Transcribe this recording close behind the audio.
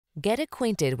Get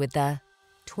acquainted with the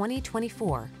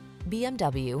 2024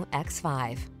 BMW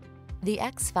X5. The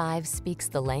X5 speaks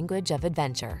the language of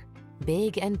adventure.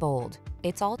 Big and bold,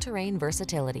 its all-terrain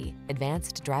versatility,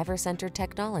 advanced driver-centered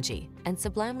technology, and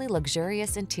sublimely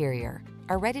luxurious interior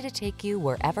are ready to take you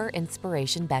wherever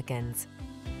inspiration beckons.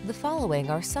 The following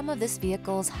are some of this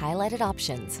vehicle's highlighted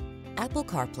options: Apple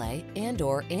CarPlay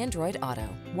and/or Android Auto,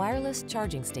 wireless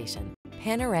charging station,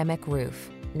 panoramic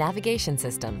roof, navigation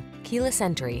system, keyless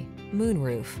entry,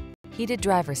 moonroof, heated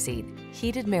driver's seat,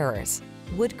 heated mirrors,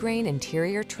 wood grain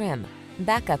interior trim,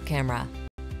 backup camera.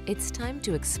 It's time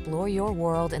to explore your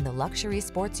world in the luxury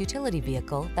sports utility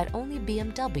vehicle that only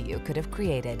BMW could have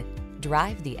created.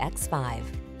 Drive the X5.